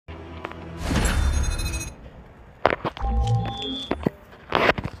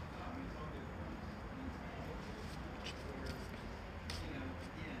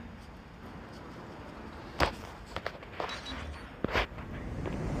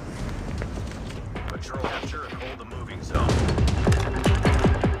patrol. Capture and hold the moving zone.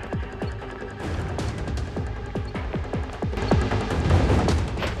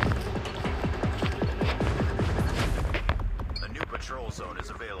 A new patrol zone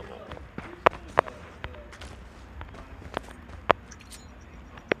is available.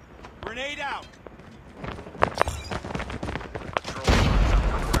 Grenade out!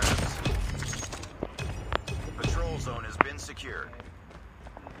 Patrol zone has been secured.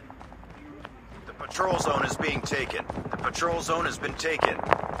 The patrol zone is being taken. The patrol zone has been taken.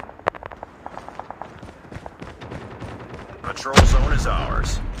 Patrol zone is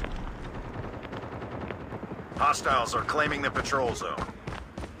ours. Hostiles are claiming the patrol zone.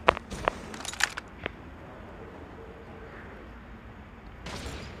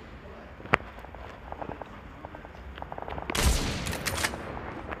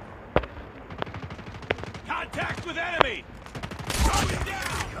 Contact with enemy! Target down!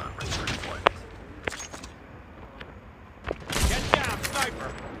 Get down,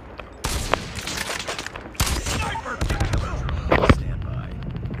 sniper! Sniper! Stand by.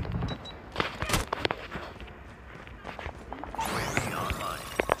 UAV online.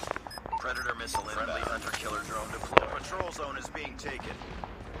 Predator missile inbound. Friendly hunter-killer drone deployed. The patrol zone is being taken.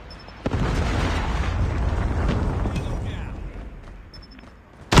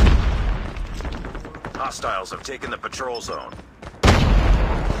 Hostiles have taken the patrol zone.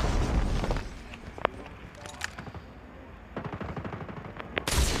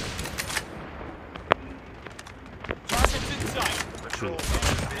 Targets in sight! Patrol zone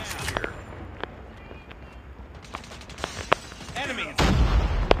has been secured. Enemies!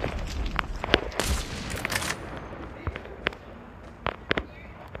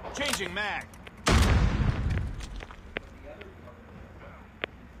 Changing mag!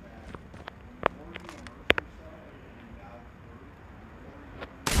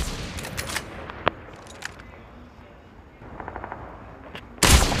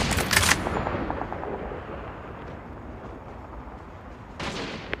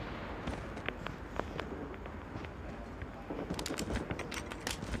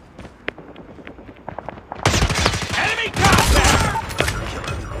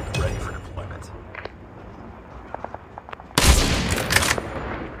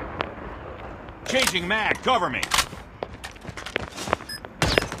 Changing mag, cover me!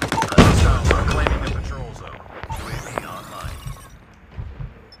 Hostiles are claiming the patrol zone. UAV online.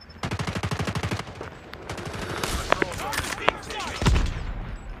 Patrol zone is being taken.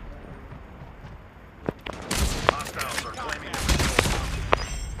 Hostiles are claiming the patrol zone.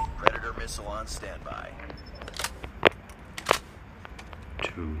 Predator missile on standby.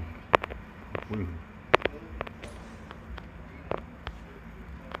 2, 1.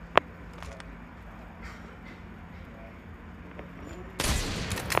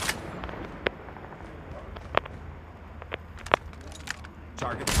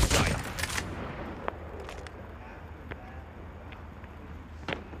 Target.